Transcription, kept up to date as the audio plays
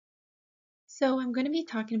So I'm going to be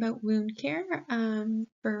talking about wound care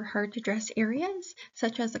for hard to dress areas,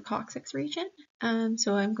 such as the coccyx region.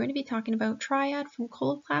 So I'm going to be talking about Triad from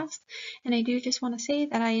Coloplast, and I do just want to say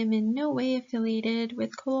that I am in no way affiliated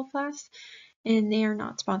with Coloplast, and they are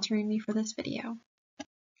not sponsoring me for this video.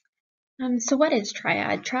 So what is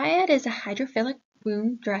Triad? Triad is a hydrophilic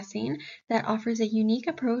wound dressing that offers a unique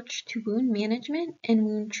approach to wound management and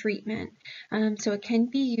wound treatment. So it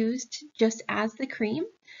can be used just as the cream.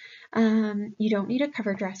 You don't need a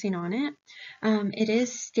cover dressing on it. It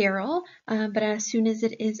is sterile, but as soon as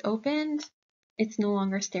it is opened, it's no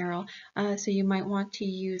longer sterile. So you might want to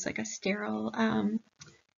use like a sterile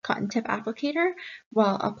cotton tip applicator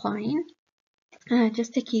while applying,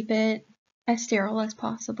 just to keep it as sterile as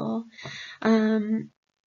possible.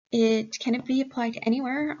 It can be applied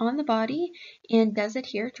anywhere on the body and does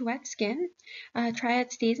adhere to wet skin.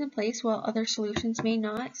 Triad stays in place while other solutions may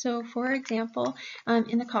not. So for example,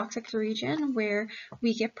 in the coccyx region where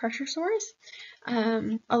we get pressure sores,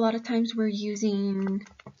 a lot of times we're using,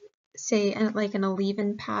 say, like an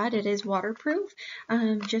leave-in pad. It is waterproof,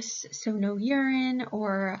 just so no urine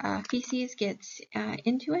or feces gets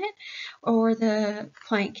into it, or the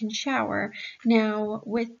client can shower. Now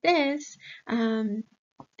with this,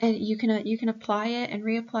 and you can apply it and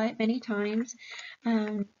reapply it many times,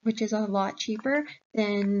 which is a lot cheaper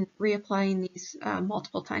than reapplying these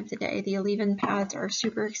multiple times a day. The leave-in pads are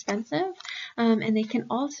super expensive, and they can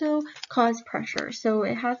also cause pressure. So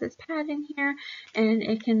it has this pad in here, and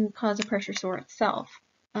it can cause a pressure sore itself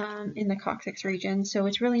in the coccyx region. So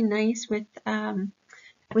it's really nice with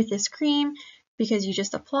this cream because you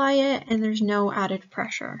just apply it and there's no added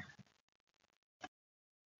pressure.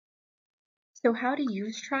 So how to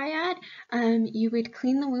use Triad? You would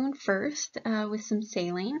clean the wound first with some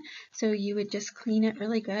saline. So you would just clean it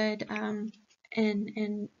really good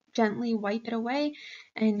and gently wipe it away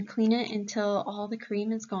and clean it until all the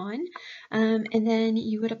cream is gone. And then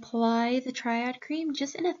you would apply the Triad cream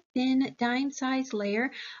just in a thin dime-sized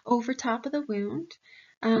layer over top of the wound.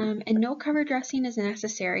 And no cover dressing is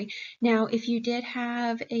necessary. Now, if you did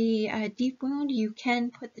have a deep wound, you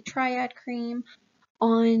can put the Triad cream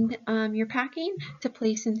on your packing to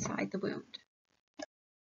place inside the wound.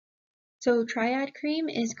 So Triad cream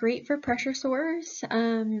is great for pressure sores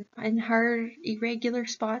and hard, irregular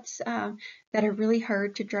spots that are really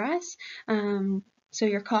hard to dress. So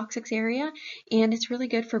your coccyx area, and it's really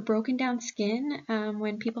good for broken down skin.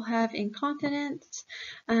 When people have incontinence,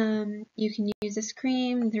 you can use this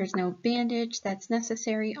cream. There's no bandage that's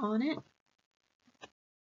necessary on it.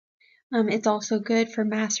 It's also good for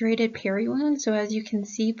macerated peri wounds. So as you can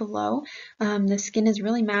see below, the skin is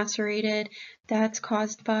really macerated. That's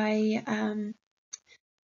caused by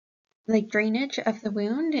like drainage of the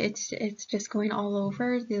wound. It's just going all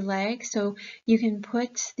over the leg. So you can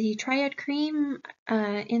put the Triad cream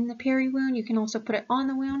in the peri wound. You can also put it on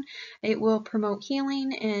the wound. It will promote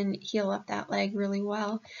healing and heal up that leg really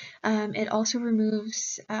well. It also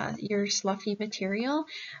removes your sloughy material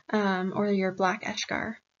or your black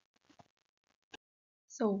eschar.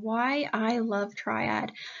 So why I love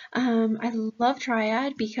Triad. I love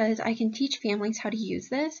Triad because I can teach families how to use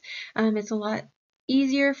this. It's a lot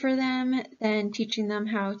easier for them than teaching them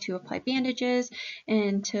how to apply bandages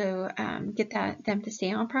and to get them to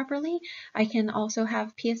stay on properly. I can also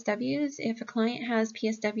have PSWs. If a client has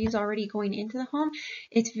PSWs already going into the home,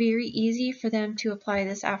 it's very easy for them to apply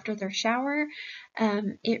this after their shower.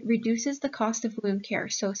 It reduces the cost of wound care.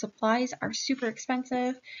 So supplies are super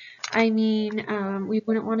expensive. I mean, we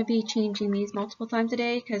wouldn't want to be changing these multiple times a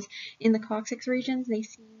day because in the coccyx regions, they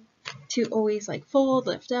seem to always like fold,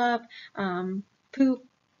 lift up, poop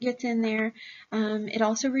gets in there. It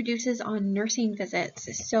also reduces on nursing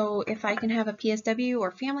visits. So if I can have a PSW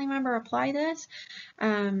or family member apply this,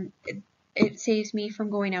 it saves me from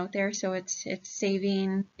going out there. So it's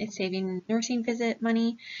saving nursing visit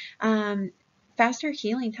money. Faster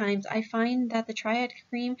healing times. I find that the Triad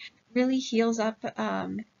cream really heals up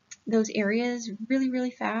those areas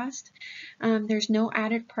really fast. There's no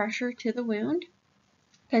added pressure to the wound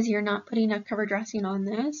because you're not putting a cover dressing on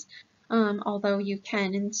this, although you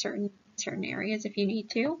can in certain areas if you need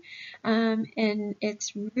to. And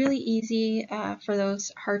it's really easy for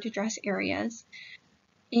those hard to dress areas.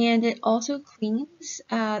 And it also cleans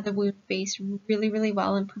the wound base really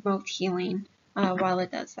well and promotes healing while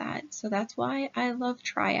it does that. So that's why I love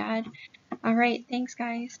Triad. All right, thanks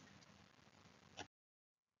guys.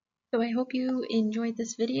 So I hope you enjoyed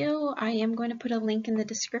this video. I am going to put a link in the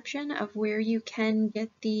description of where you can get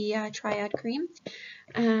the Triad cream.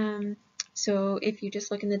 So if you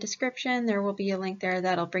just look in the description, there will be a link there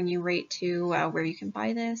that'll bring you right to where you can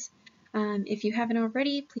buy this. If you haven't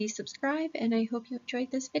already, please subscribe, and I hope you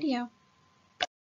enjoyed this video.